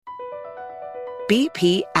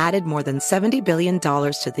BP added more than $70 billion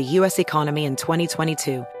to the U.S. economy in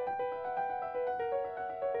 2022.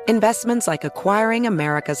 Investments like acquiring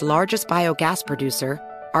America's largest biogas producer,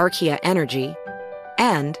 Archaea Energy,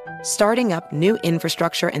 and starting up new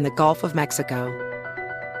infrastructure in the Gulf of Mexico.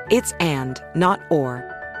 It's and, not or.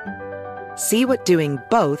 See what doing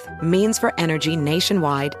both means for energy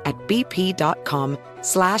nationwide at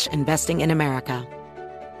bp.com/investing in America.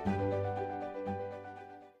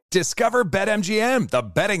 Discover BetMGM, the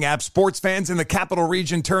betting app sports fans in the capital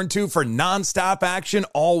region turn to for nonstop action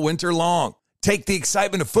all winter long. Take the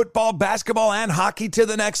excitement of football, basketball, and hockey to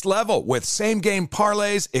the next level with same-game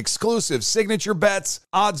parlays, exclusive signature bets,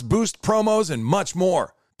 odds boost promos, and much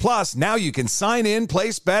more. Plus, now you can sign in,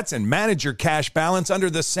 place bets, and manage your cash balance under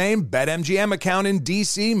the same BetMGM account in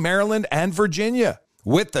D.C., Maryland, and Virginia.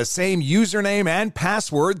 With the same username and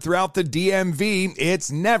password throughout the DMV, it's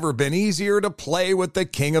never been easier to play with the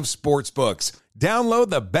king of sportsbooks. Download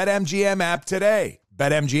the BetMGM app today.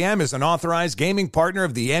 BetMGM is an authorized gaming partner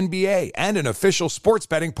of the NBA and an official sports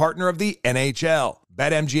betting partner of the NHL.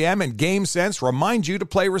 BetMGM and GameSense remind you to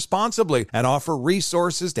play responsibly and offer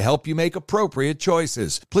resources to help you make appropriate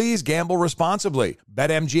choices. Please gamble responsibly.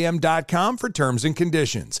 BetMGM.com for terms and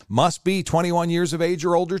conditions. Must be 21 years of age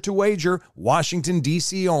or older to wager. Washington,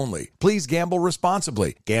 D.C. only. Please gamble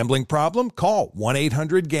responsibly. Gambling problem? Call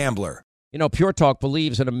 1-800-GAMBLER. You know, Pure Talk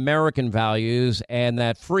believes in American values and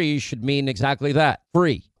that free should mean exactly that,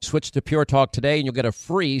 free. Switch to Pure Talk today and you'll get a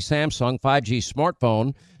free Samsung 5G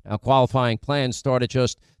smartphone. Now, qualifying plans start at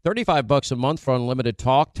just $35 a month for unlimited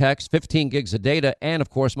talk, text, 15 gigs of data, and, of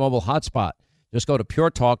course, mobile hotspot. Just go to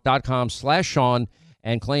puretalk.com/Sean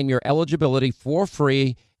and claim your eligibility for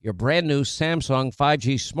free, your brand new Samsung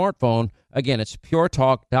 5G smartphone. Again, it's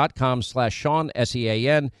puretalk.com/Sean,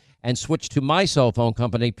 S-E-A-N, and switch to my cell phone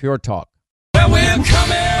company, Pure Talk. Well, we're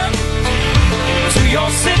coming to your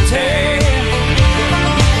city.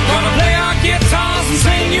 Gonna play our guitars and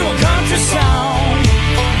sing you a country song.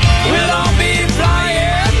 We'll all be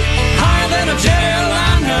flying higher than a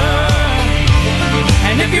jetliner.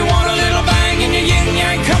 And if you want a little bang in your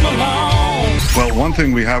yin-yang, come along. Well, one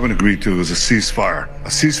thing we haven't agreed to is a ceasefire. A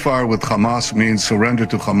ceasefire with Hamas means surrender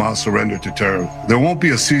to Hamas, surrender to terror. There won't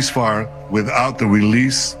be a ceasefire without the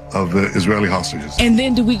release of the Israeli hostages. And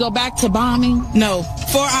then do we go back to bombing? No.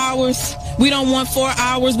 4 hours. We don't want 4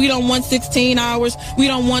 hours. We don't want 16 hours. We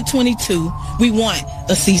don't want 22. We want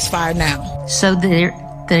a ceasefire now. So the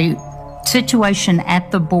situation at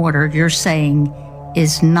the border, you're saying,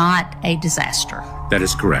 is not a disaster. That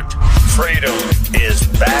is correct. Freedom is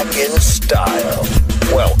back in style.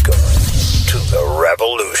 Welcome to the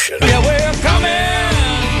revolution. Yeah, we're coming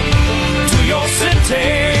to your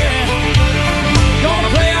city. Gonna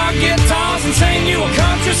play our guitars and sing you a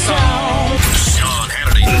country song. Sean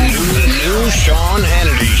Hannity. The new Sean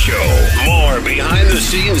Hannity Show. More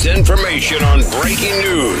behind-the-scenes information on breaking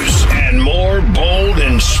news and more bold,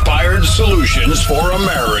 inspired solutions for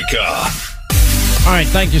America. All right,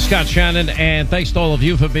 thank you, Scott Shannon, and thanks to all of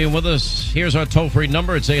you for being with us. Here's our toll-free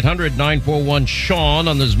number. It's 800-941-SEAN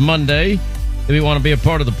on this Monday. If you want to be a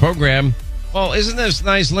part of the program. Well, isn't this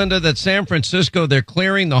nice, Linda, that San Francisco, they're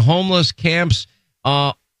clearing the homeless camps.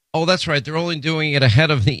 Oh, that's right. They're only doing it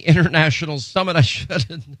ahead of the International Summit. I should have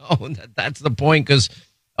known that that's the point because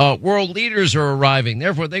world leaders are arriving.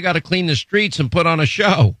 Therefore, they got to clean the streets and put on a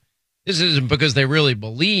show. This isn't because they really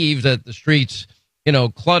believe that the streets,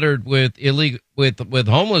 cluttered with with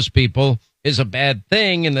homeless people is a bad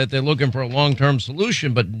thing and that they're looking for a long-term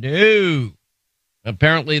solution. But no,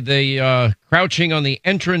 apparently they crouching on the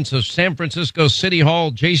entrance of San Francisco City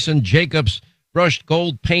Hall. Jason Jacobs brushed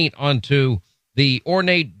gold paint onto the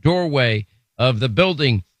ornate doorway of the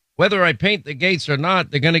building. Whether I paint the gates or not,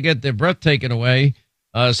 they're going to get their breath taken away,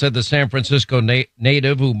 said the San Francisco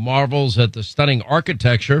native who marvels at the stunning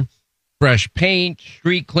architecture, fresh paint,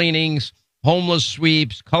 street cleanings, homeless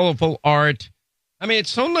sweeps, colorful art. I mean, it's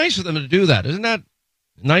so nice of them to do that. Isn't that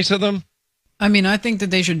nice of them? I mean, I think that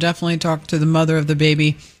they should definitely talk to the mother of the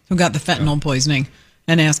baby who got the fentanyl poisoning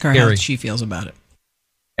and ask her how she feels about it.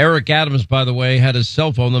 Eric Adams, by the way, had his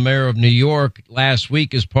cell phone, the mayor of New York, last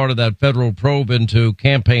week as part of that federal probe into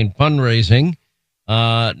campaign fundraising.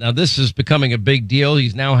 Now, this is becoming a big deal.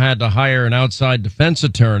 He's now had to hire an outside defense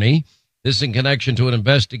attorney. This in connection to an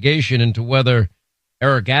investigation into whether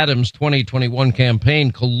Eric Adams' 2021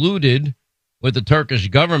 campaign colluded with the Turkish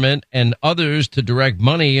government and others to direct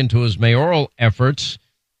money into his mayoral efforts.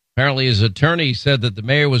 Apparently, his attorney said that the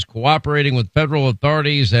mayor was cooperating with federal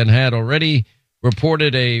authorities and had already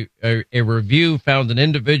reported a review found an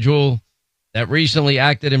individual that recently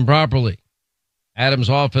acted improperly. Adams'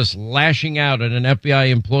 office lashing out at an FBI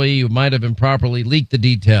employee who might have improperly leaked the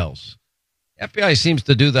details. FBI seems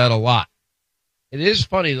to do that a lot. It is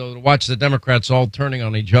funny, though, to watch the Democrats all turning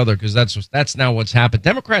on each other, because that's now what's happened.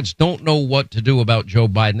 Democrats don't know what to do about Joe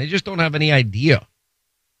Biden. They just don't have any idea.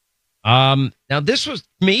 Now, this was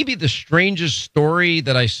maybe the strangest story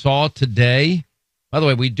that I saw today. By the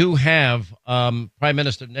way, we do have Prime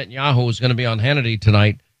Minister Netanyahu is going to be on Hannity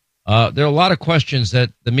tonight. There are a lot of questions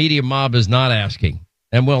that the media mob is not asking,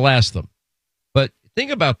 and we'll ask them. But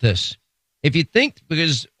think about this. If you think,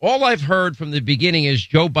 because all I've heard from the beginning is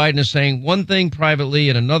Joe Biden is saying one thing privately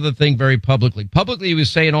and another thing very publicly. Publicly, he was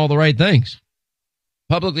saying all the right things.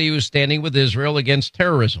 Publicly, he was standing with Israel against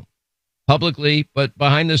terrorism. Publicly, but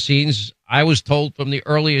behind the scenes, I was told from the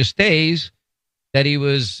earliest days that he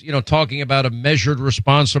was, talking about a measured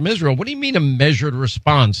response from Israel. What do you mean a measured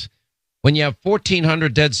response? When you have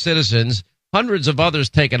 1,400 dead citizens, hundreds of others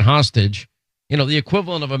taken hostage, the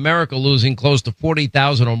equivalent of America losing close to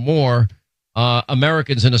 40,000 or more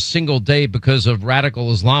Americans in a single day because of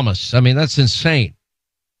radical Islamists. I mean, that's insane.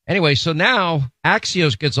 Anyway, so now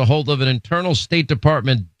Axios gets a hold of an internal State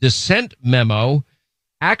Department dissent memo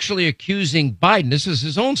actually accusing Biden. This is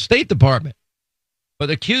his own State Department, but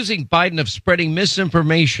accusing Biden of spreading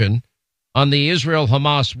misinformation on the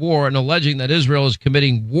Israel-Hamas war and alleging that Israel is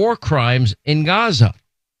committing war crimes in Gaza.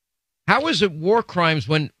 How is it war crimes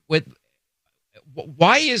why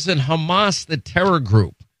isn't Hamas the terror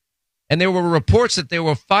group? And there were reports that they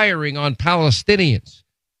were firing on Palestinians.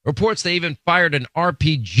 Reports they even fired an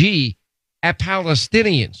RPG at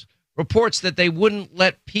Palestinians. Reports that they wouldn't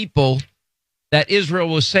let people that Israel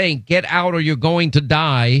was saying, get out or you're going to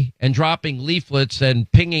die, and dropping leaflets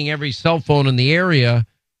and pinging every cell phone in the area,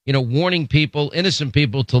 warning people, innocent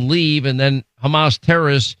people, to leave. And then Hamas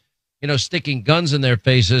terrorists, sticking guns in their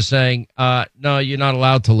faces saying, no, you're not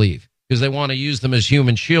allowed to leave, because they want to use them as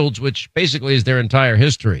human shields, which basically is their entire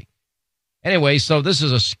history. Anyway, so this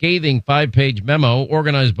is a scathing 5-page memo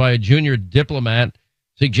organized by a junior diplomat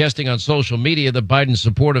suggesting on social media that Biden's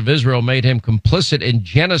support of Israel made him complicit in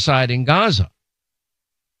genocide in Gaza.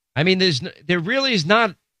 I mean, there's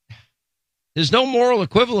no moral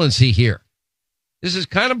equivalency here. This is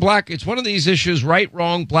kind of black. It's one of these issues, right,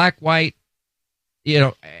 wrong, black, white.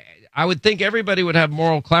 I would think everybody would have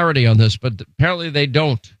moral clarity on this, but apparently they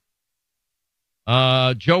don't.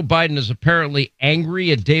 Joe Biden is apparently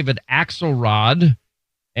angry at David Axelrod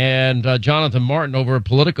and Jonathan Martin over at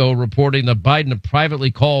Politico, reporting that Biden had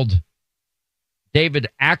privately called David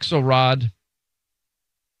Axelrod.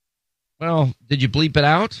 Well, did you bleep it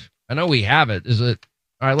out? I know we have it. Is it?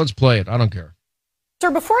 All right, let's play it. I don't care.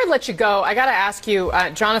 Sir, before I let you go, I got to ask you,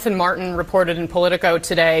 Jonathan Martin reported in Politico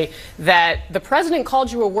today that the president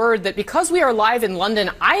called you a word that, because we are live in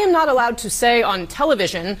London, I am not allowed to say on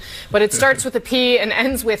television, but it starts with a P and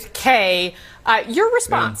ends with K. Your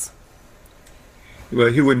response? Yeah.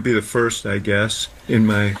 Well, he wouldn't be the first, I guess, in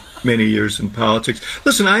my many years in politics.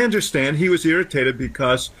 Listen, I understand he was irritated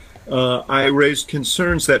because I raised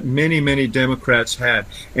concerns that many, many Democrats had.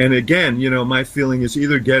 And again, my feeling is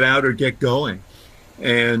either get out or get going.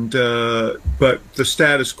 And but the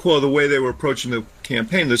status quo, the way they were approaching the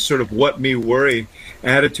campaign, this sort of what me worry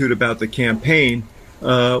attitude about the campaign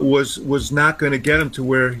was not going to get him to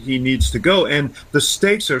where he needs to go. And the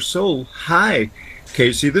stakes are so high,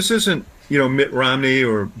 Casey. This isn't, Mitt Romney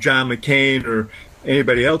or John McCain or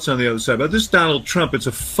anybody else on the other side. But this Donald Trump, it's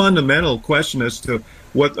a fundamental question as to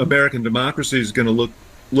what American democracy is going to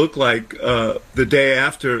look like the day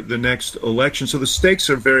after the next election. So the stakes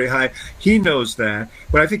are very high. He knows that,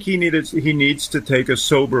 but I think he needs to take a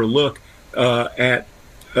sober look at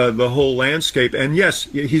the whole landscape. And yes,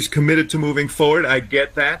 he's committed to moving forward. I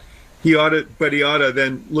get that. He ought to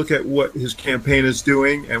then look at what his campaign is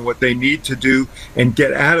doing and what they need to do and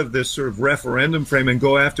get out of this sort of referendum frame and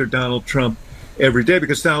go after Donald Trump every day,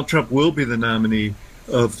 because Donald Trump will be the nominee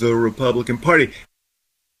of the Republican Party.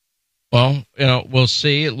 Well, we'll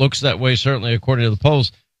see. It looks that way, certainly, according to the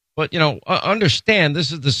polls. But, understand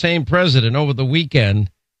this is the same president over the weekend,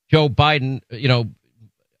 Joe Biden,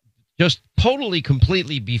 just totally,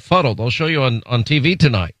 completely befuddled. I'll show you on TV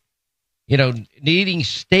tonight, needing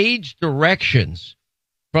stage directions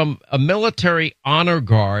from a military honor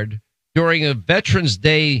guard during a Veterans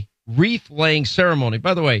Day wreath laying ceremony.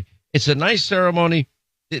 By the way, it's a nice ceremony.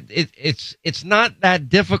 It's not that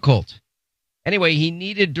difficult. Anyway, he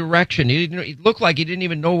needed direction. He looked like he didn't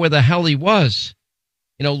even know where the hell he was,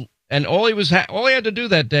 and all he had to do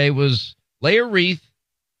that day was lay a wreath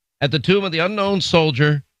at the tomb of the unknown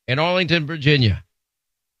soldier in Arlington, Virginia.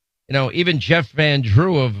 Even Jeff Van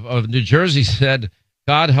Drew of New Jersey said,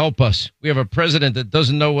 God help us. We have a president that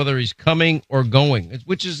doesn't know whether he's coming or going,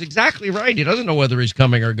 which is exactly right. He doesn't know whether he's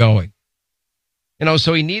coming or going.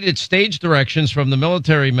 So he needed stage directions from the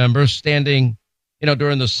military members standing,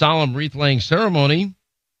 during the solemn wreath-laying ceremony.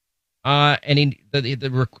 And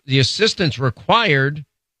the assistants required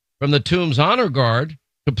from the tomb's honor guard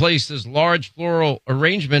to place this large floral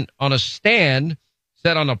arrangement on a stand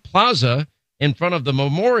set on a plaza in front of the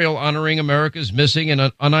memorial honoring America's missing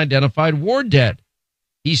and unidentified war dead.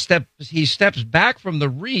 He steps back from the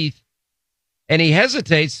wreath and he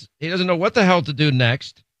hesitates. He doesn't know what the hell to do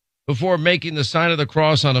next before making the sign of the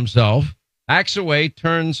cross on himself, backs away,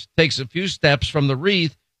 takes a few steps from the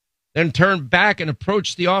wreath, then turned back and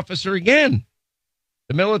approached the officer again.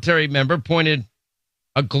 The military member pointed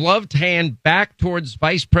a gloved hand back towards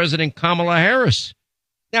Vice President Kamala Harris.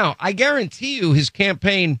 Now, I guarantee you his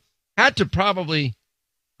campaign had to probably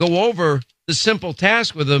go over the simple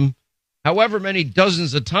task with him however many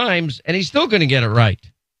dozens of times, and he's still going to get it right.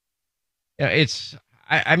 You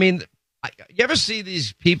ever see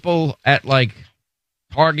these people at like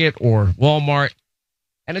Target or Walmart?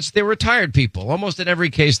 And they're retired people, almost in every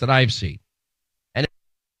case that I've seen. And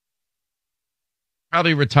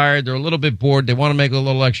probably retired. They're a little bit bored. They want to make a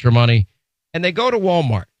little extra money. And they go to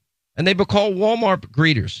Walmart. And they call Walmart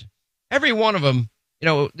greeters. Every one of them,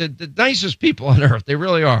 the nicest people on earth. They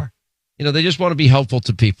really are. They just want to be helpful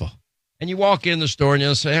to people. And you walk in the store and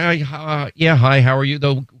you'll say, hi, how are you?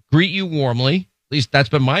 They'll greet you warmly. At least that's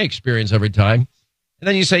been my experience every time. And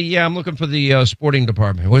then you say, yeah, I'm looking for the sporting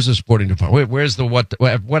department. Where's the sporting department? Where's the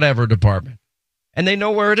whatever department? And they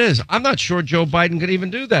know where it is. I'm not sure Joe Biden could even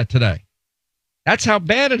do that today. That's how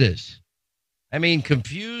bad it is. I mean,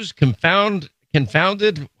 confused,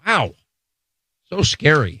 confounded. Wow. So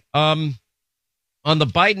scary. On the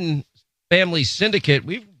Biden family syndicate,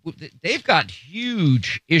 they've got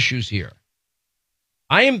huge issues here.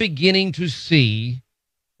 I am beginning to see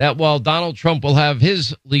that while Donald Trump will have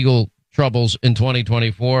his legal troubles in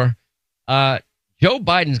 2024, Joe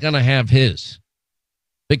Biden's going to have his.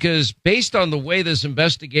 Because based on the way these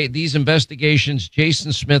investigations,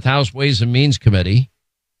 Jason Smith, House Ways and Means Committee,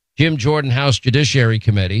 Jim Jordan, House Judiciary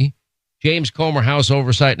Committee, James Comer, House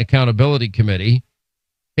Oversight and Accountability Committee,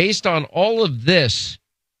 based on all of this,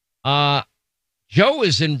 Joe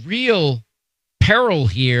is in real peril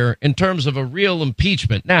here in terms of a real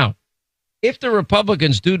impeachment. Now, if the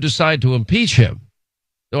Republicans do decide to impeach him,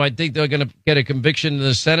 do I think they're going to get a conviction in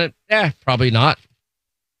the Senate? Probably not.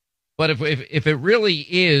 But if it really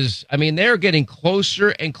is, I mean, they're getting closer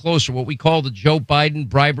and closer, what we call the Joe Biden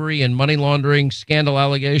bribery and money laundering scandal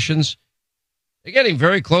allegations. They're getting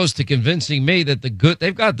very close to convincing me that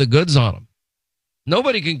they've got the goods on them.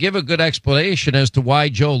 Nobody can give a good explanation as to why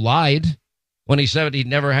Joe lied when he said he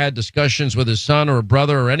never had discussions with his son or a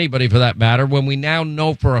brother or anybody for that matter, when we now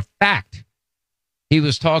know for a fact he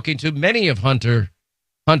was talking to many of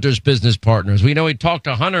Hunter's business partners. We know he talked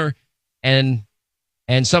to Hunter and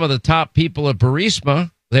some of the top people at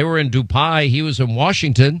Burisma. They were in Dubai. He was in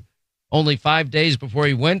Washington only 5 days before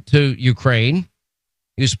he went to Ukraine.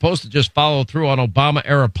 He was supposed to just follow through on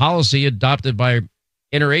Obama-era policy adopted by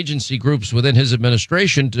interagency groups within his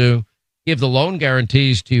administration to give the loan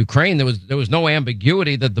guarantees to Ukraine. There was no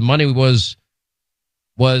ambiguity that the money was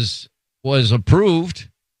approved,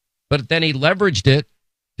 but then he leveraged it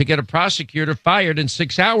to get a prosecutor fired in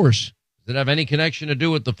 6 hours. Does it have any connection to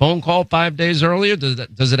do with the phone call 5 days earlier?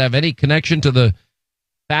 Does it have any connection to the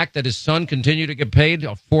fact that his son continued to get paid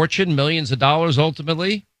a fortune, millions of dollars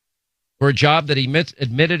ultimately, for a job that he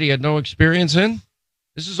admitted he had no experience in?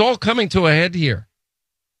 This is all coming to a head here.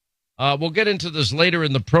 We'll get into this later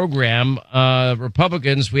in the program.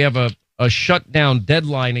 Republicans, we have a shutdown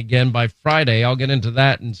deadline again by Friday. I'll get into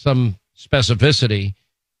that in some specificity.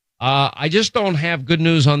 I just don't have good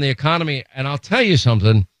news on the economy. And I'll tell you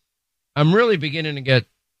something. I'm really beginning to get,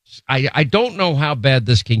 I don't know how bad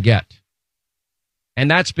this can get. And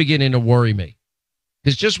that's beginning to worry me.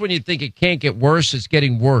 Because just when you think it can't get worse, it's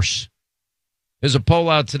getting worse. There's a poll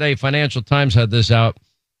out today, Financial Times had this out,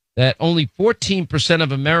 that only 14%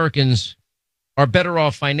 of Americans are better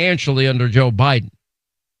off financially under Joe Biden.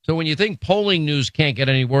 So when you think polling news can't get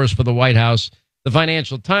any worse for the White House, the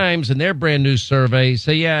Financial Times in their brand new survey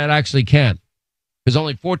say, yeah, it actually can. Because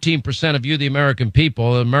only 14% of you, the American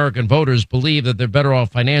people, American voters, believe that they're better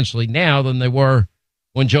off financially now than they were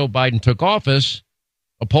when Joe Biden took office.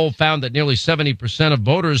 A poll found that nearly 70% of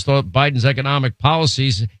voters thought Biden's economic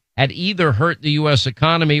policies had either hurt the U.S.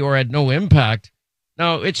 economy or had no impact.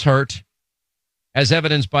 No, it's hurt. As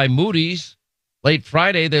evidenced by Moody's, late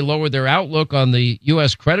Friday, they lowered their outlook on the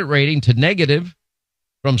U.S. credit rating to negative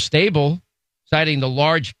from stable. citing the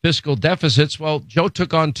large fiscal deficits. Well, Joe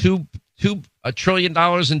took on $2 trillion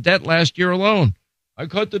in debt last year alone. I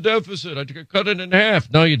cut the deficit. I cut it in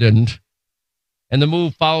half. No, you didn't. And the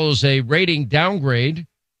move follows a rating downgrade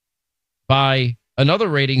by another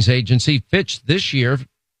ratings agency, Fitch, this year,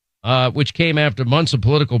 which came after months of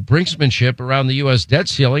political brinksmanship around the U.S. debt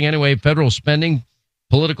ceiling. Anyway, federal spending,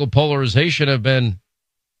 political polarization have been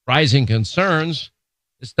rising concerns.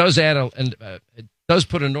 This does add it does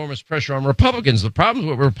put enormous pressure on Republicans. The problem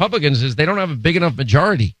with Republicans is they don't have a big enough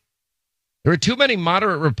majority. There are too many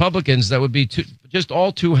moderate Republicans that would be just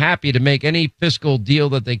all too happy to make any fiscal deal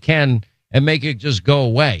that they can and make it just go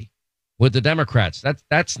away with the Democrats.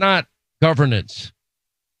 That's not governance.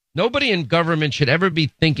 Nobody in government should ever be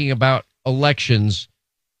thinking about elections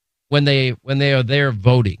when they are there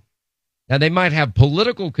voting. Now, they might have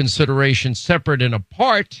political considerations separate and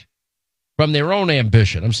apart from their own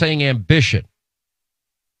ambition. I'm saying ambition.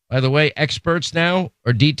 By the way, experts now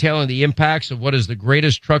are detailing the impacts of what is the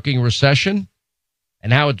greatest trucking recession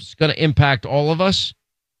and how it's going to impact all of us.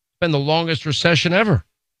 It's been the longest recession ever.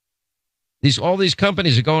 All these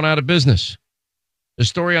companies are going out of business. The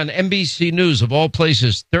story on NBC News, of all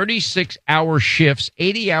places, 36-hour shifts,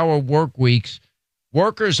 80-hour work weeks.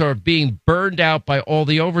 Workers are being burned out by all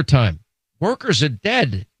the overtime. Workers are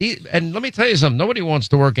dead. And let me tell you something. Nobody wants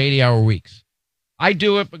to work 80-hour weeks. I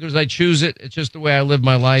do it because I choose it. It's just the way I live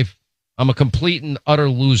my life. I'm a complete and utter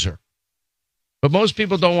loser. But most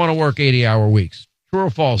people don't want to work 80-hour weeks. True or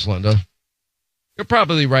false, Linda? You're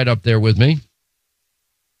probably right up there with me.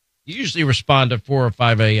 You usually respond at 4 or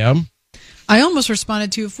 5 a.m. I almost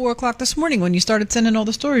responded to you at 4 o'clock this morning when you started sending all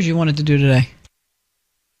the stories you wanted to do today.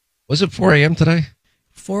 Was it 4 a.m. today?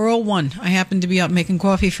 4:01. I happened to be up making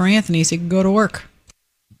coffee for Anthony so he could go to work.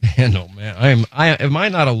 Man, oh man, am I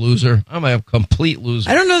not a loser? I'm a complete loser.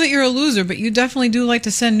 I don't know that you're a loser, but you definitely do like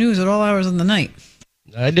to send news at all hours of the night.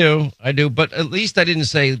 I do. But at least I didn't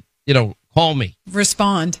say, call me.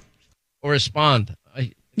 Respond. Or respond.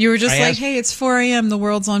 You were just like, hey, it's 4 a.m., the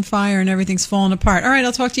world's on fire and everything's falling apart. All right,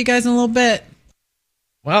 I'll talk to you guys in a little bit.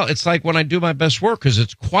 Well, it's like when I do my best work because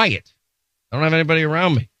it's quiet. I don't have anybody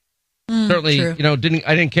around me. Certainly, true. I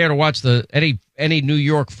didn't care to watch any New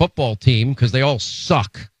York football team because they all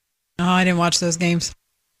suck. Oh, I didn't watch those games.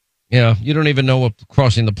 Yeah, you don't even know what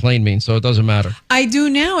crossing the plane means, so it doesn't matter. I do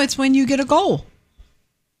now. It's when you get a goal.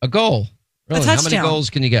 A goal? Really? A touchdown. How many goals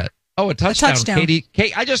can you get? Oh, a touchdown. Katie,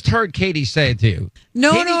 I just heard Katie say it to you.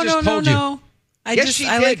 No. I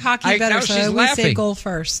like hockey better, so I would say goal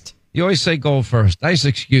first. You always say goal first. Nice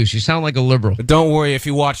excuse. You sound like a liberal. But don't worry, if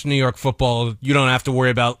you watch New York football, you don't have to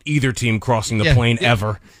worry about either team crossing the plane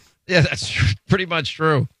ever. Yeah, that's pretty much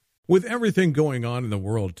true. With everything going on in the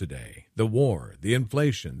world today, the war, the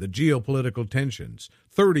inflation, the geopolitical tensions,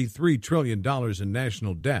 $33 trillion in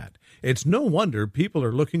national debt, it's no wonder people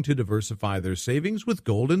are looking to diversify their savings with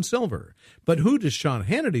gold and silver. But who does Sean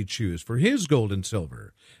Hannity choose for his gold and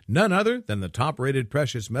silver? None other than the top-rated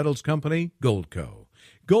precious metals company, Goldco.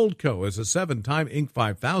 Goldco is a 7-time Inc.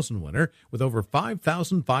 5000 winner with over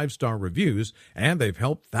 5,000 five-star reviews, and they've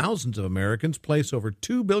helped thousands of Americans place over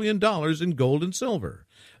 $2 billion in gold and silver.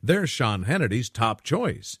 They're Sean Hannity's top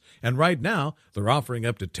choice, and right now they're offering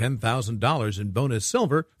up to $10,000 in bonus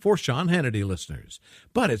silver for Sean Hannity listeners.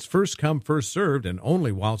 But it's first come, first served, and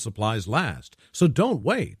only while supplies last, so don't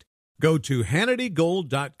wait. Go to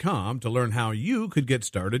HannityGold.com to learn how you could get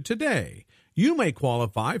started today. You may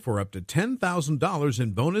qualify for up to $10,000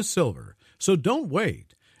 in bonus silver, so don't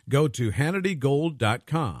wait. Go to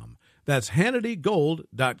HannityGold.com. That's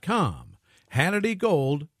HannityGold.com.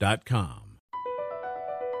 HannityGold.com.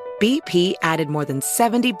 BP added more than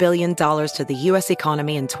 $70 billion to the U.S.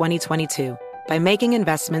 economy in 2022 by making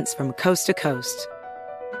investments from coast to coast.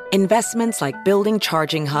 Investments like building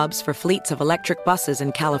charging hubs for fleets of electric buses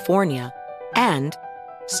in California and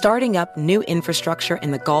starting up new infrastructure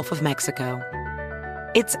in the Gulf of Mexico.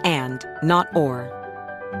 It's and, not or.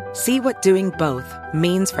 See what doing both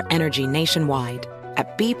means for energy nationwide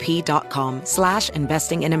at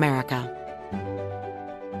bp.com/investing in America.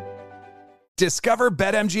 Discover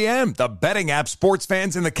BetMGM, the betting app sports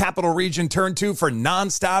fans in the capital region turn to for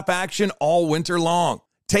nonstop action all winter long.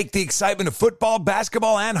 Take the excitement of football,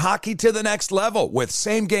 basketball, and hockey to the next level with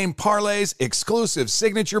same-game parlays, exclusive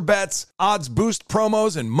signature bets, odds boost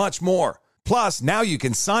promos, and much more. Plus, now you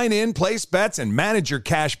can sign in, place bets, and manage your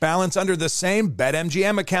cash balance under the same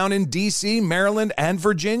BetMGM account in D.C., Maryland, and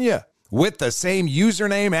Virginia. With the same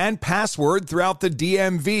username and password throughout the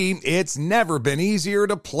DMV, it's never been easier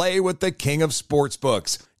to play with the king of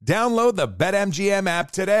sportsbooks. Download the BetMGM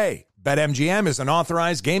app today. BetMGM is an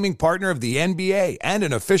authorized gaming partner of the NBA and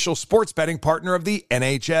an official sports betting partner of the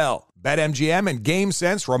NHL. BetMGM and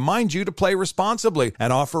GameSense remind you to play responsibly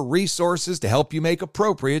and offer resources to help you make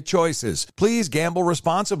appropriate choices. Please gamble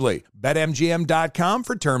responsibly. BetMGM.com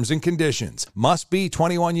for terms and conditions. Must be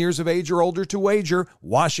 21 years of age or older to wager.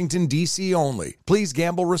 Washington, D.C. only. Please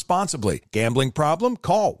gamble responsibly. Gambling problem?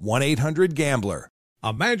 Call 1-800-GAMBLER.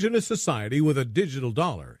 Imagine a society with a digital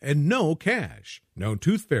dollar and no cash. No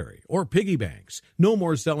tooth fairy or piggy banks. No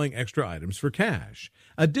more selling extra items for cash.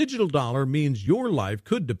 A digital dollar means your life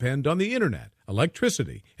could depend on the internet,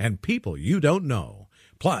 electricity, and people you don't know.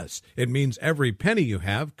 Plus, it means every penny you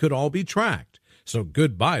have could all be tracked. So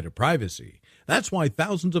goodbye to privacy. That's why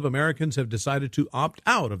thousands of Americans have decided to opt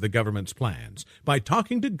out of the government's plans by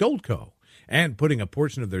talking to Goldco and putting a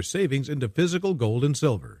portion of their savings into physical gold and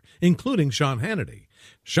silver, including Sean Hannity.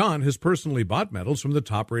 Sean has personally bought metals from the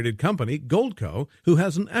top-rated company, Goldco, who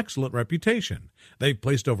has an excellent reputation. They've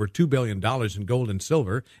placed over $2 billion in gold and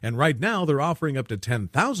silver, and right now they're offering up to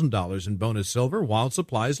 $10,000 in bonus silver while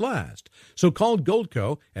supplies last. So call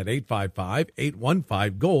Goldco at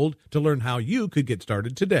 855-815-GOLD to learn how you could get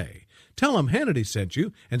started today. Tell them Hannity sent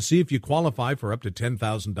you and see if you qualify for up to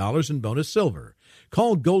 $10,000 in bonus silver.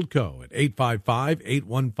 Call Goldco at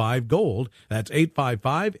 855-815-GOLD. That's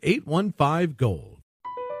 855-815-GOLD.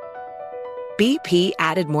 BP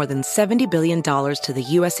added more than $70 billion to the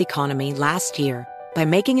U.S. economy last year by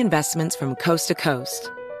making investments from coast to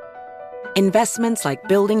coast. Investments like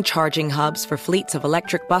building charging hubs for fleets of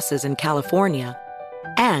electric buses in California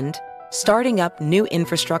and starting up new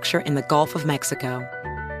infrastructure in the Gulf of Mexico.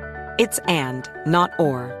 It's and, not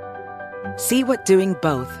or. See what doing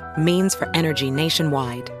both means for energy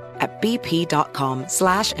nationwide at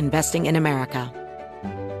bp.com/investing in America.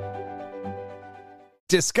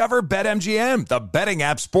 Discover BetMGM, the betting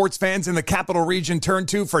app sports fans in the capital region turn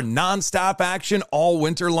to for nonstop action all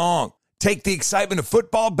winter long. Take the excitement of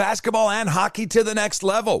football, basketball, and hockey to the next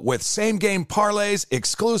level with same-game parlays,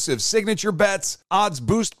 exclusive signature bets, odds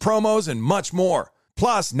boost promos, and much more.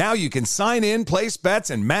 Plus, now you can sign in, place bets,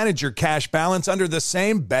 and manage your cash balance under the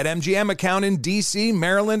same BetMGM account in D.C.,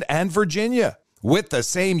 Maryland, and Virginia. With the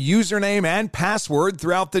same username and password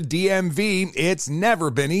throughout the DMV, it's never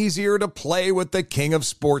been easier to play with the king of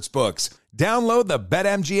sportsbooks. Download the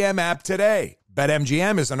BetMGM app today.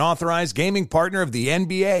 BetMGM is an authorized gaming partner of the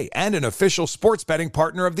NBA and an official sports betting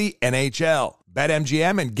partner of the NHL.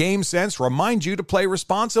 BetMGM and GameSense remind you to play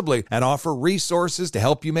responsibly and offer resources to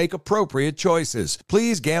help you make appropriate choices.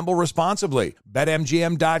 Please gamble responsibly.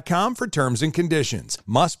 BetMGM.com for terms and conditions.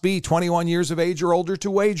 Must be 21 years of age or older to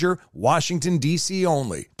wager. Washington, D.C.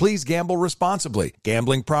 only. Please gamble responsibly.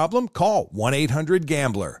 Gambling problem? Call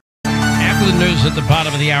 1-800-GAMBLER. After the news at the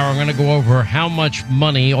bottom of the hour, I'm going to go over how much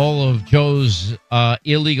money all of Joe's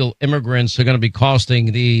illegal immigrants are going to be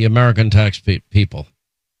costing the American people.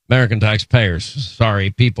 American taxpayers. Sorry,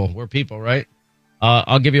 people. We're people, right?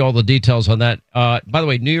 I'll give you all the details on that. By the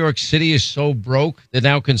way, New York City is so broke, they're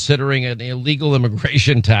now considering an illegal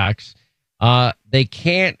immigration tax. They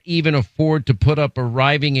can't even afford to put up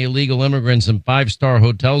arriving illegal immigrants in five-star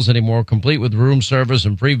hotels anymore, complete with room service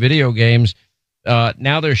and free video games.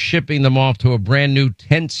 Now they're shipping them off to a brand new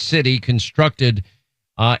tent city constructed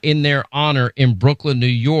in their honor in Brooklyn, New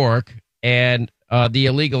York. And the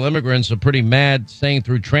illegal immigrants are pretty mad, saying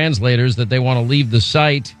through translators that they want to leave the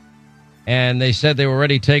site. And they said they were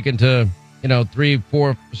already taken to,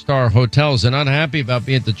 3-4-star hotels. They're not happy about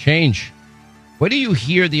being to change. Where do you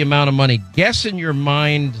hear the amount of money? Guess in your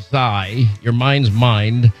mind's eye, your mind's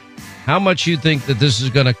mind, how much you think that this is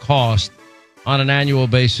going to cost on an annual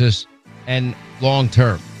basis and long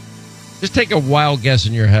term. Just take a wild guess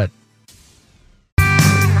in your head.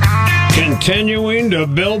 Continuing to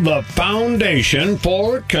build the foundation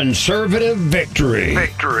for conservative victory.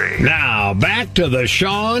 Now, back to the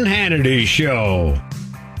Sean Hannity Show.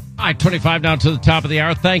 All right, 25 now to the top of the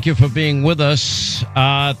hour. Thank you for being with us.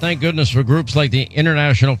 Thank goodness for groups like the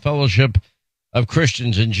International Fellowship of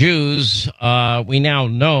Christians and Jews. We now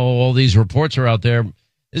know all these reports are out there.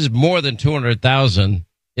 This is more than 200,000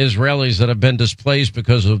 Israelis that have been displaced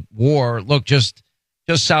because of war. Look, just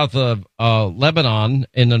south of Lebanon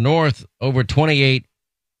in the north, over 28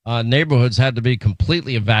 neighborhoods had to be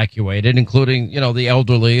completely evacuated, including, the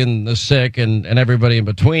elderly and the sick and everybody in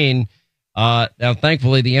between. Now,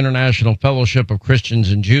 thankfully, the International Fellowship of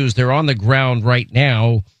Christians and Jews, they're on the ground right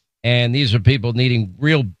now. And these are people needing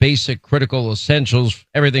real basic critical essentials,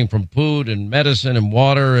 everything from food and medicine and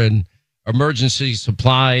water and emergency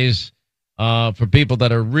supplies for people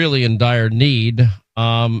that are really in dire need.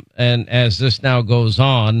 And as this now goes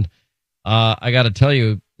on, I got to tell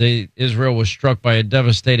you, Israel was struck by a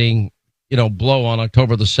devastating, blow on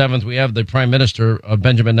October the 7th. We have the Prime Minister,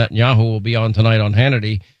 Benjamin Netanyahu, will be on tonight on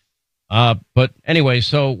Hannity. But anyway,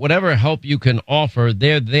 so whatever help you can offer,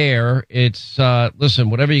 they're there. It's, listen,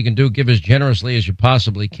 whatever you can do, give as generously as you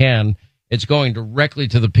possibly can. It's going directly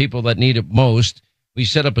to the people that need it most. We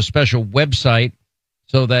set up a special website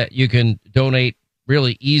so that you can donate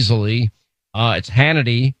really easily. It's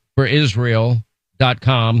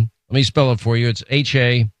HannityForIsrael.com. Let me spell it for you. It's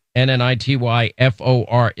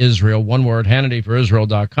HANNITYFOR Israel. One word,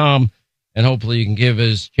 HannityForIsrael.com. And hopefully you can give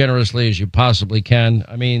as generously as you possibly can.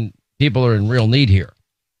 I mean, people are in real need here.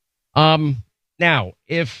 Now,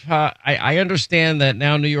 if I understand that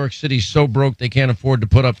now New York City's so broke they can't afford to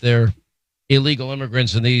put up their illegal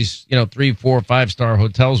immigrants in these, 3, 4, 5-star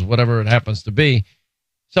hotels, whatever it happens to be.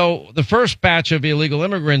 So the first batch of illegal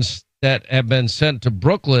immigrants that have been sent to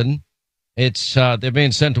Brooklyn, they're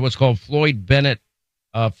being sent to what's called Floyd Bennett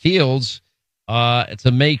Fields. It's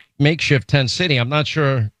a makeshift tent city. I'm not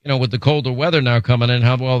sure, with the colder weather now coming in,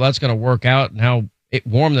 how well that's going to work out and how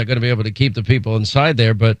warm they're going to be able to keep the people inside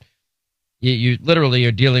there. But you literally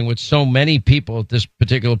are dealing with so many people at this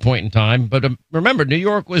particular point in time. But remember, New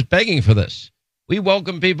York was begging for this. We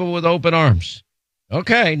welcome people with open arms.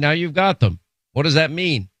 Okay, now you've got them. What does that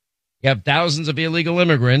mean? You have thousands of illegal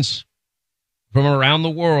immigrants from around the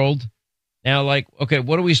world. Now, okay,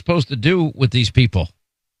 what are we supposed to do with these people?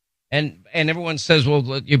 And everyone says,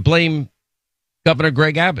 well, you blame Governor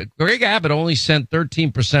Greg Abbott. Greg Abbott only sent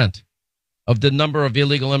 13% of the number of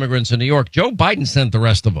illegal immigrants in New York. Joe Biden sent the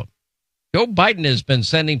rest of them. Joe Biden has been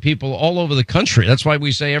sending people all over the country. That's why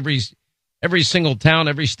we say every single town,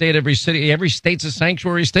 every state, every city, every state's a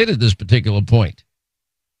sanctuary state at this particular point.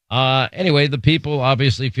 Anyway, the people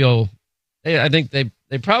obviously I think they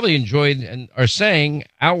probably enjoyed and are saying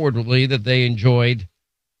outwardly that they enjoyed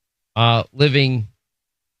living,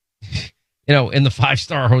 in the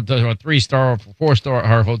 5-star hotel or 3-star or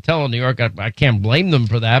 4-star hotel in New York. I can't blame them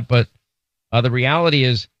for that. But the reality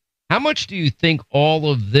is, how much do you think all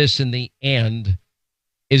of this in the end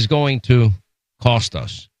is going to cost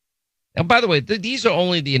us? Now, by the way, these are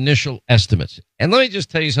only the initial estimates. And let me just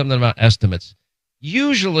tell you something about estimates.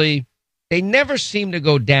 Usually, they never seem to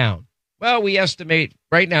go down. Well, we estimate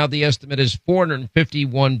right now, the estimate is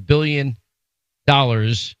 $451 billion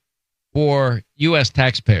for U.S.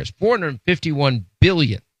 taxpayers. $451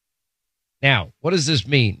 billion. Now, what does this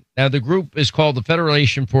mean? Now, the group is called the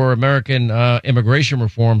Federation for American Immigration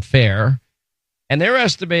Reform, FAIR, and they're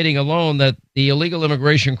estimating alone that the illegal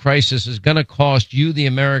immigration crisis is going to cost you, the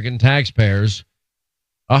American taxpayers,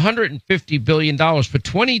 $150 billion for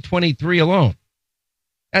 2023 alone.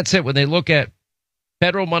 That's it. When they look at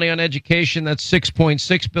federal money on education, that's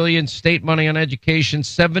 $6.6 billion. State money on education,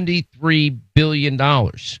 $73 billion.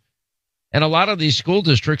 And a lot of these school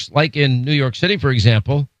districts, like in New York City, for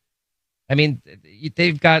example, I mean,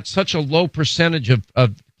 they've got such a low percentage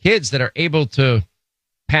of kids that are able to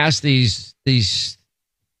pass these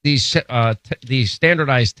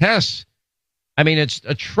standardized tests. I mean, it's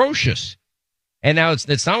atrocious. And now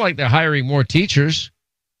it's not like they're hiring more teachers.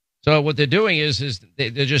 So what they're doing is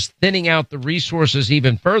they're just thinning out the resources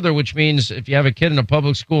even further, which means if you have a kid in a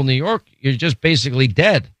public school in New York, you're just basically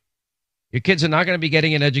dead. Your kids are not going to be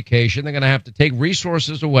getting an education. They're going to have to take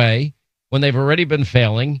resources away when they've already been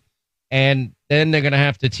failing. And then they're going to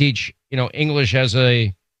have to teach, English as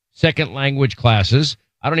a second language classes.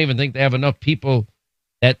 I don't even think they have enough people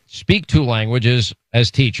that speak 2 languages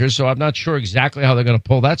as teachers. So I'm not sure exactly how they're going to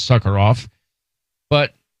pull that sucker off.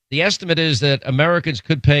 But the estimate is that Americans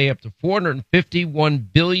could pay up to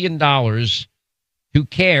 $451 billion to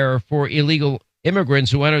care for illegal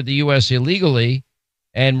immigrants who entered the U.S. illegally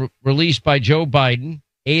and released by Joe Biden,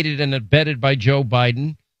 aided and abetted by Joe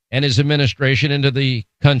Biden and his administration into the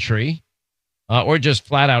country, or just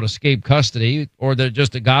flat out escape custody, or they're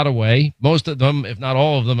just got away. Most of them, if not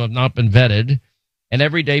all of them, have not been vetted. And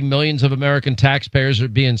every day, millions of American taxpayers are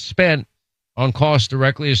being spent on costs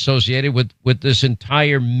directly associated with this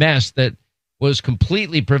entire mess that was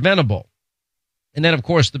completely preventable. And then, of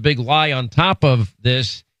course, the big lie on top of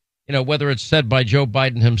this, whether it's said by Joe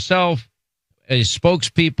Biden himself, his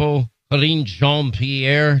spokespeople, Karine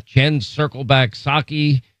Jean-Pierre, Jen Circleback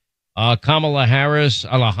Psaki, Kamala Harris,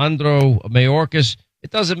 Alejandro Mayorkas. It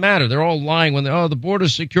doesn't matter. They're all lying when the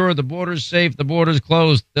border's secure, the border's safe, the border's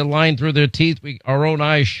closed. They're lying through their teeth. Our own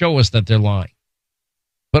eyes show us that they're lying.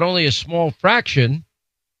 But only a small fraction,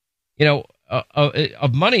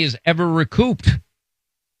 of money is ever recouped.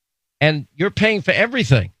 And you're paying for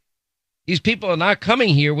everything. These people are not coming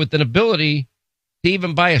here with an ability to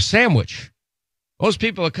even buy a sandwich. Most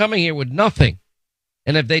people are coming here with nothing.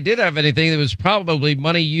 And if they did have anything, it was probably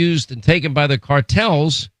money used and taken by the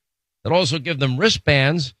cartels that also give them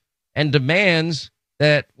wristbands and demands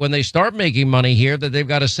that when they start making money here, that they've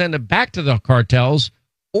got to send it back to the cartels,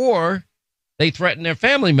 or they threaten their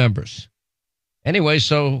family members. Anyway,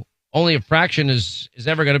 so only a fraction is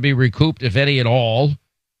ever going to be recouped, if any at all.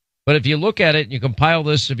 But if you look at it, you compile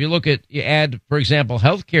this, you add, for example,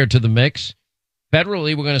 healthcare to the mix.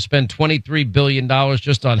 Federally, we're going to spend $23 billion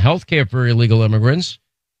just on healthcare for illegal immigrants.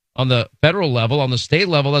 On the federal level, on the state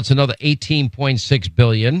level, that's another $18.6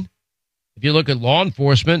 billion. If you look at law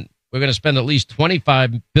enforcement, we're going to spend at least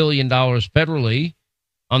 $25 billion federally.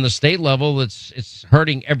 On the state level, it's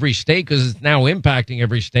hurting every state because it's now impacting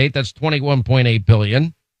every state. That's $21.8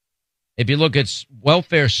 billion. If you look at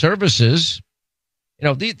welfare services,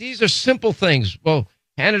 these are simple things. Well,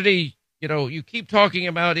 Hannity, you keep talking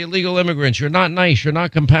about illegal immigrants. You're not nice. You're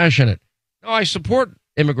not compassionate. No, I support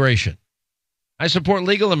immigration. I support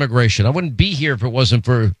legal immigration. I wouldn't be here if it wasn't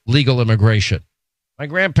for legal immigration. My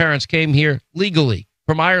grandparents came here legally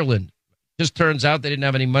from Ireland. Just turns out they didn't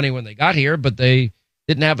have any money when they got here, but they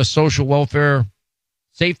didn't have a social welfare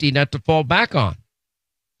safety net to fall back on.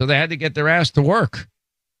 So they had to get their ass to work.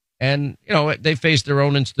 And, they faced their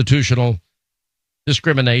own institutional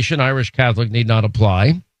discrimination. Irish Catholic need not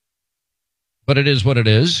apply. But it is what it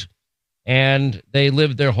is. And they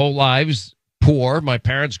lived their whole lives poor. My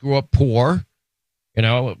parents grew up poor.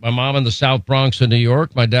 My mom in the South Bronx of New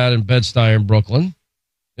York, my dad in Bed-Stuy in Brooklyn.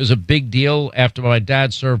 It was a big deal after my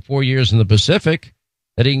dad served 4 years in the Pacific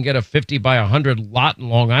that he can get a 50 by 100 lot in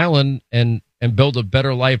Long Island and build a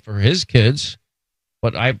better life for his kids.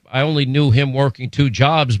 But I only knew him working 2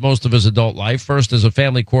 jobs most of his adult life, first as a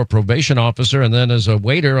family court probation officer and then as a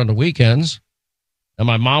waiter on the weekends. And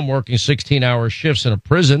my mom working 16-hour shifts in a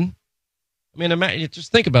prison. I mean,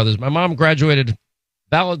 just think about this. My mom graduated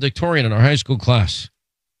valedictorian in our high school class.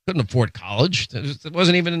 Couldn't afford college. It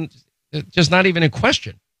wasn't even, just not even in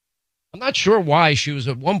question. I'm not sure why she was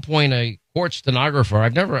at one point a court stenographer. I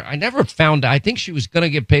never found, I think she was going to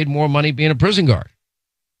get paid more money being a prison guard.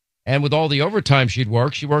 And with all the overtime she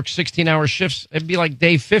worked 16-hour shifts. It'd be like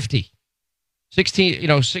day 50.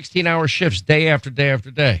 16-hour shifts day after day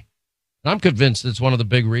after day. And I'm convinced it's one of the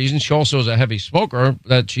big reasons. She also is a heavy smoker,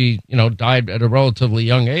 that she, died at a relatively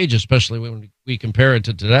young age, especially when we compare it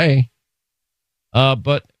to today.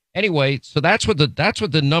 But anyway, so that's what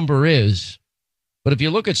the number is. But if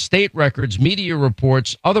you look at state records, media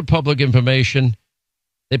reports, other public information,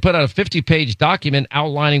 they put out a 50-page document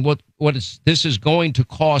outlining what this is going to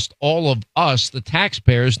cost all of us, the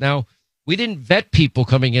taxpayers. Now, we didn't vet people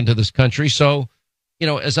coming into this country, so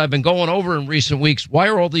as I've been going over in recent weeks, why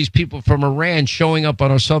are all these people from Iran showing up on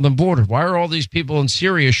our southern border? Why are all these people in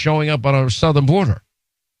Syria showing up on our southern border?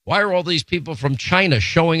 Why are all these people from China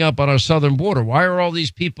showing up on our southern border? Why are all these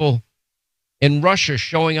people in Russia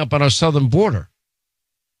showing up on our southern border?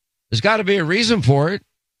 There's got to be a reason for it.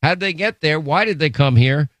 How'd they get there? Why did they come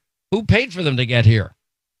here? Who paid for them to get here?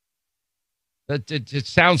 It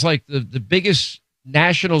sounds like the biggest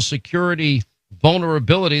national security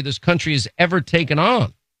vulnerability this country has ever taken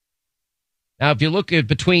on. Now, if you look at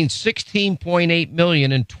between 16.8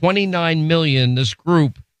 million and 29 million, this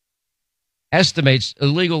group estimates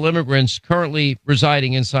illegal immigrants currently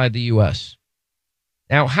residing inside the U.S.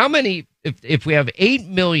 Now, how many, if we have 8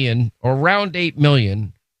 million or around 8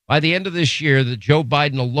 million by the end of this year that Joe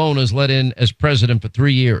Biden alone has let in as president for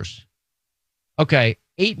 3 years? Okay,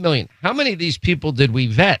 8 million. How many of these people did we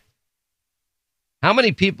vet? How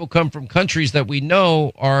many people come from countries that we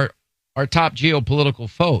know are our top geopolitical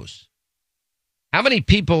foes? How many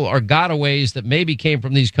people are gotaways that maybe came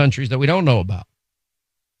from these countries that we don't know about?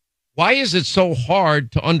 Why is it so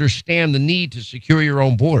hard to understand the need to secure your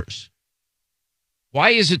own borders?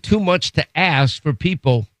 Why is it too much to ask for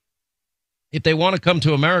people, if they want to come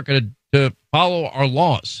to America, to follow our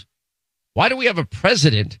laws? Why do we have a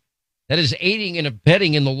president that is aiding and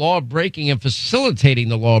abetting in the law breaking and facilitating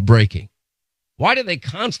the law breaking? Why do they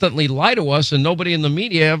constantly lie to us and nobody in the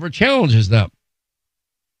media ever challenges them?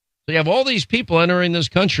 So you have all these people entering this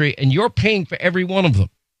country and you're paying for every one of them.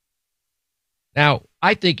 Now,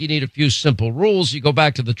 I think you need a few simple rules. You go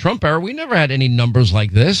back to the Trump era, we never had any numbers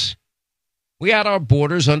like this. We had our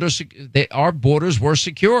borders our borders were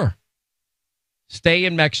secure. Stay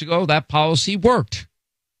in Mexico, that policy worked.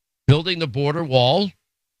 Building the border wall.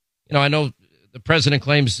 I know the president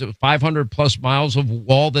claims 500 plus miles of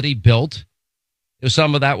wall that he built.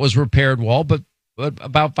 Some of that was repaired wall, but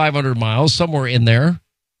about 500 miles, somewhere in there.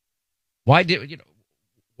 Why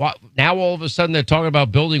now all of a sudden they're talking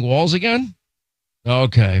about building walls again?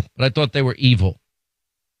 Okay, but I thought they were evil.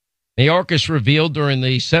 Mayorkas revealed during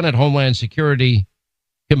the Senate Homeland Security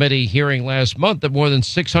Committee hearing last month that more than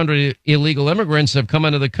 600 illegal immigrants have come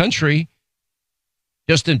into the country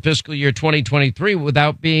just in fiscal year 2023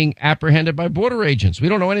 without being apprehended by border agents. We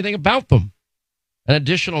don't know anything about them. An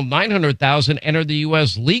additional 900,000 entered the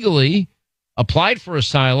U.S. legally, applied for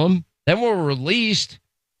asylum, then were released.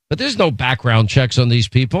 But there's no background checks on these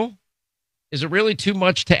people. Is it really too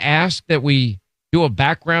much to ask that we do a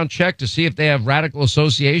background check to see if they have radical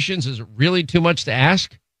associations? Is it really too much to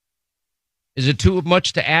ask? Is it too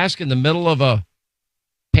much to ask in the middle of a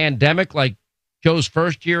pandemic like Joe's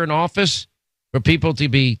first year in office for people to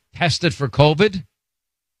be tested for COVID,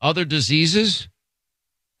 other diseases?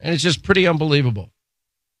 And it's just pretty unbelievable.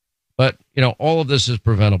 But, all of this is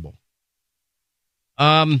preventable.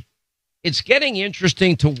 It's getting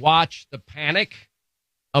interesting to watch the panic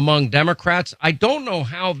among Democrats. I don't know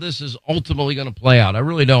how this is ultimately going to play out. I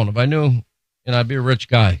really don't. If I knew, I'd be a rich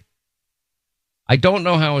guy. I don't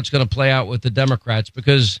know how it's going to play out with the Democrats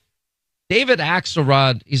because David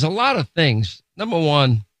Axelrod, he's a lot of things. Number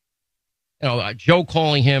one, Joe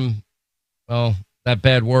calling him, well, that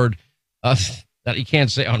bad word that he can't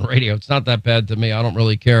say on radio. It's not that bad to me. I don't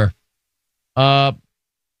really care. But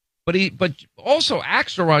also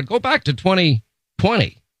Axelrod, go back to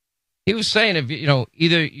 2020. He was saying if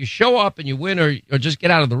either you show up and you win or just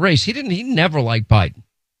get out of the race. He never liked Biden.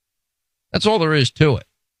 That's all there is to it.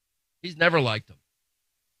 He's never liked him.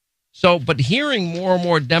 So, but hearing more and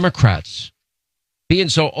more Democrats being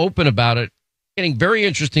so open about it, getting very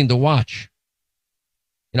interesting to watch.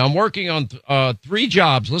 I'm working on 3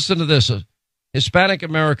 jobs. Listen to this. Hispanic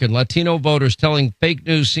American, Latino voters telling fake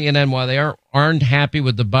news CNN why they aren't happy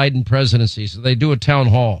with the Biden presidency. So they do a town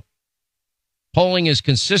hall. Polling is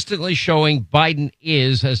consistently showing Biden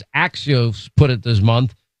is, as Axios put it this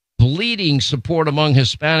month, bleeding support among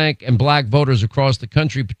Hispanic and black voters across the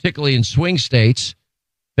country, particularly in swing states.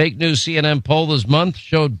 Fake news CNN poll this month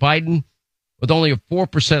showed Biden with only a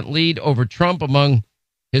 4% lead over Trump among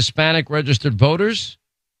Hispanic registered voters.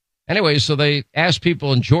 Anyway, so they asked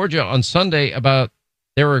people in Georgia on Sunday about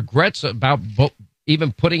their regrets about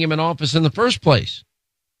even putting him in office in the first place.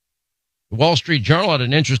 The Wall Street Journal had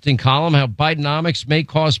an interesting column how Bidenomics may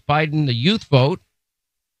cost Biden the youth vote.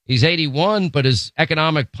 He's 81, but his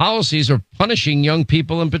economic policies are punishing young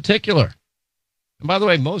people in particular. And by the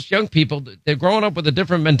way, most young people, they're growing up with a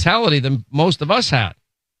different mentality than most of us had.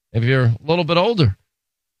 If you're a little bit older,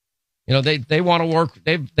 they want to work.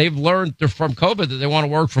 They've learned from COVID that they want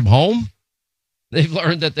to work from home. They've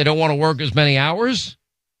learned that they don't want to work as many hours.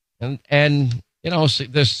 And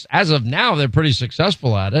this, as of now, they're pretty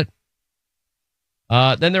successful at it.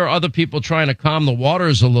 Then there are other people trying to calm the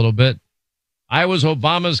waters a little bit. I was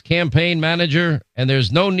Obama's campaign manager, and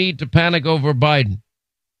there's no need to panic over Biden.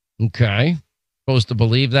 Okay. Supposed to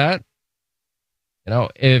believe that.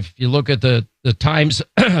 If you look at the Times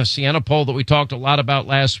Siena poll that we talked a lot about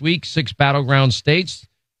last week, 6 battleground states,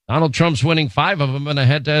 Donald Trump's winning 5 of them in a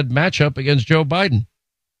head-to-head matchup against Joe Biden.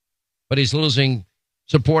 But he's losing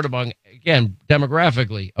support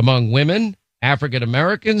demographically, among women, African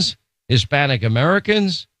Americans, Hispanic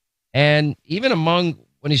Americans, and even when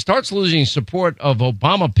he starts losing support of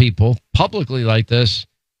Obama people publicly like this,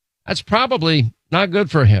 that's probably not good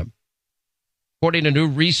for him. According to new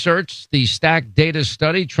research, the Stack Data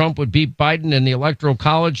study, Trump would beat Biden in the Electoral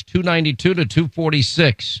College 292 to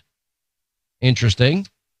 246. Interesting.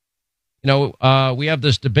 We have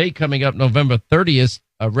this debate coming up November 30th,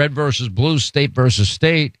 red versus blue, state versus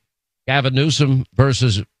state, Gavin Newsom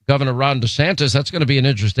versus Governor Ron DeSantis. That's going to be an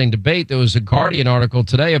interesting debate. There was a Guardian article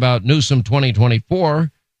today about Newsom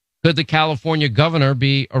 2024. Could the California governor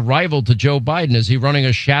be a rival to Joe Biden? Is he running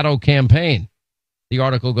a shadow campaign? The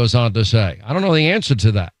article goes on to say. I don't know the answer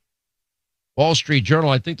to that. Wall Street Journal,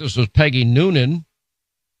 I think this was Peggy Noonan,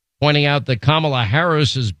 pointing out that Kamala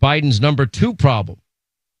Harris is Biden's number 2 problem.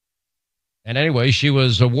 And anyway, she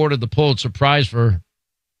was awarded the Pulitzer Prize for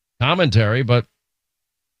commentary, but,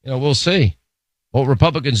 we'll see. What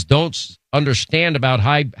Republicans don't understand about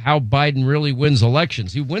how Biden really wins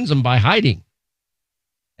elections. He wins them by hiding.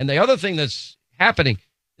 And the other thing that's happening,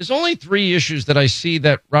 there's only 3 issues that I see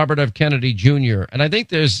that Robert F. Kennedy Jr., and I think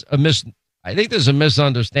there's a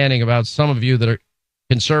misunderstanding about some of you that are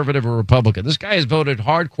conservative or Republican. This guy has voted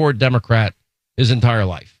hardcore Democrat his entire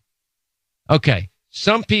life. Okay,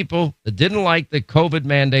 some people that didn't like the COVID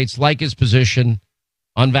mandates like his position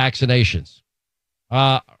on vaccinations.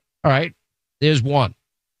 All right, there's one.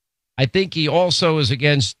 I think he also is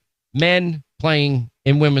against men playing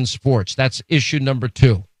in women's sports. That's issue number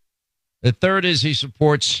 2. The third is he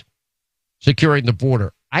supports securing the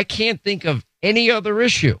border. I can't think of any other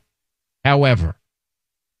issue, however,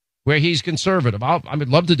 where he's conservative. I would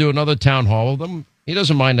love to do another town hall with him. He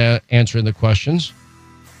doesn't mind answering the questions.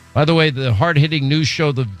 By the way, the hard-hitting news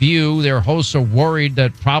show The View, their hosts are worried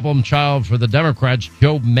that problem child for the Democrats,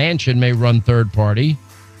 Joe Manchin, may run third party.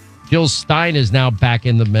 Jill Stein is now back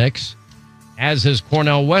in the mix, as is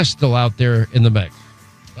Cornel West still out there in the mix.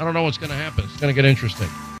 I don't know what's going to happen. It's going to get interesting.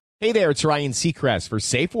 Hey there, it's Ryan Seacrest for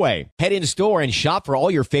Safeway. Head in store and shop for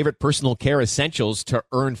all your favorite personal care essentials to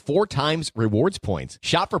earn 4 times rewards points.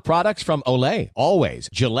 Shop for products from Olay, Always,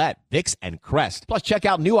 Gillette, Vicks, and Crest. Plus, check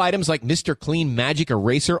out new items like Mr. Clean Magic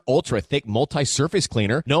Eraser Ultra Thick Multi-Surface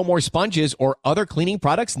Cleaner. No more sponges or other cleaning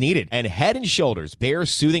products needed. And Head & Shoulders Bare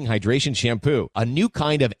Soothing Hydration Shampoo, a new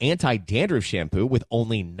kind of anti-dandruff shampoo with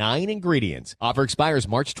only 9 ingredients. Offer expires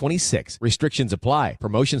March 26. Restrictions apply.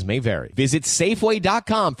 Promotions may vary. Visit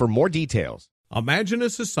Safeway.com for more details. Imagine a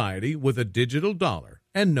society with a digital dollar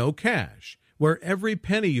and no cash, where every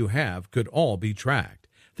penny you have could all be tracked.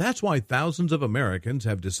 That's why thousands of Americans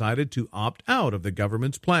have decided to opt out of the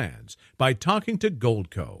government's plans by talking to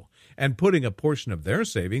Goldco and putting a portion of their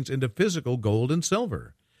savings into physical gold and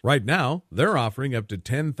silver. Right now, they're offering up to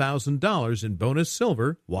 $10,000 in bonus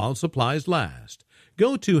silver while supplies last.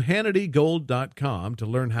 Go to HannityGold.com to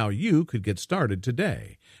learn how you could get started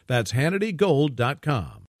today. That's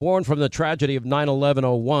HannityGold.com. Born from the tragedy of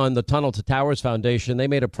 9/11/01, the Tunnel to Towers Foundation, they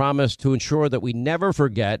made a promise to ensure that we never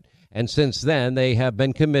forget. And since then, they have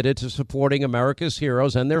been committed to supporting America's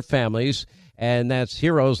heroes and their families. And that's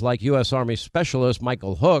heroes like U.S. Army Specialist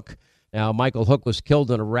Michael Hook. Now, Michael Hook was killed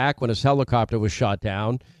in Iraq when his helicopter was shot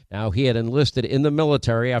down. Now, he had enlisted in the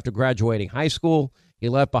military after graduating high school. He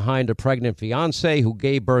left behind a pregnant fiancée who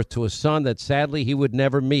gave birth to a son that sadly he would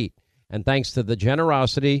never meet. And thanks to the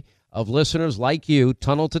generosity of listeners like you,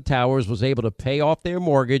 Tunnel to Towers was able to pay off their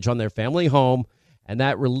mortgage on their family home, and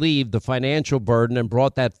that relieved the financial burden and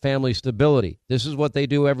brought that family stability. This is what they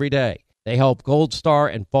do every day. They help Gold Star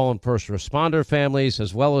and fallen first responder families,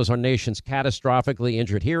 as well as our nation's catastrophically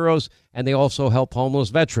injured heroes, and they also help homeless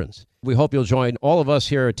veterans. We hope you'll join all of us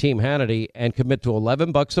here at Team Hannity and commit to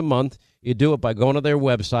 $11 a month. You do it by going to their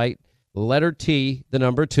website, the letter T, the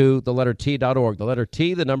number 2, the letter T.org. The letter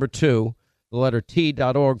T, the number 2, the letter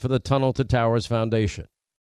T.org for the Tunnel to Towers Foundation.